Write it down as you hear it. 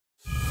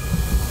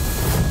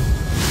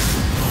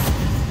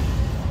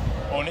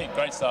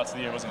great start to the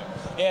year, wasn't it?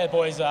 Yeah, the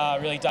boys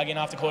really dug in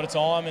after quarter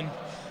time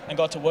and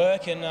got to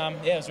work, and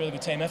yeah, it was a really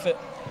good team effort.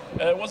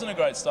 It wasn't a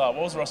great start.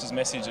 What was Ross's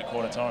message at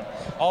quarter time?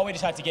 Oh, we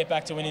just had to get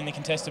back to winning the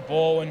contested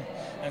ball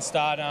and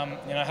start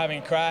having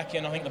a crack,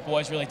 and I think the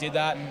boys really did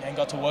that and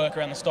got to work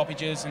around the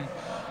stoppages and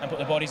put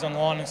their bodies on the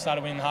line and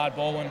started winning the hard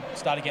ball and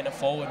started getting it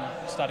forward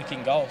and started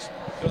kicking goals.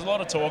 There was a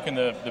lot of talk in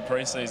the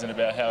pre-season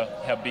about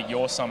how big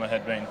your summer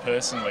had been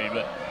personally,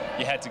 but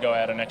you had to go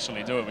out and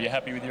actually do it. Were you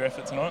happy with your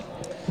effort tonight?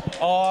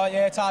 Oh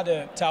yeah, it's hard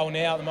to tell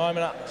now at the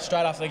moment,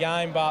 straight after the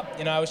game, but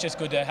it was just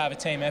good to have a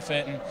team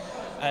effort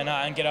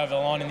and get over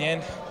the line in the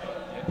end.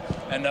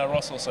 And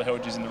Ross also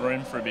held you in the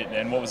room for a bit,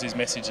 and what was his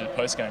message at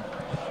post-game?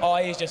 Oh,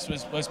 he just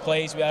was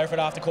pleased with our effort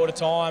after quarter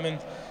time and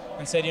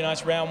said,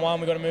 it's round one,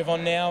 we've got to move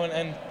on now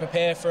and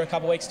prepare for a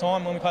couple of weeks'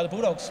 time when we play the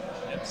Bulldogs.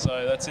 Yep,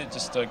 so that's it,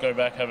 just go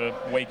back, have a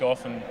week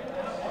off and...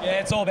 Yeah,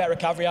 it's all about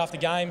recovery after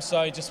games,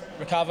 so just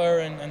recover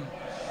and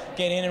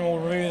get in and we'll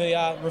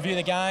review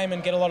the game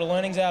and get a lot of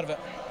learnings out of it.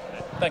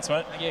 Thanks,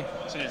 mate. Thank you.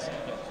 Cheers.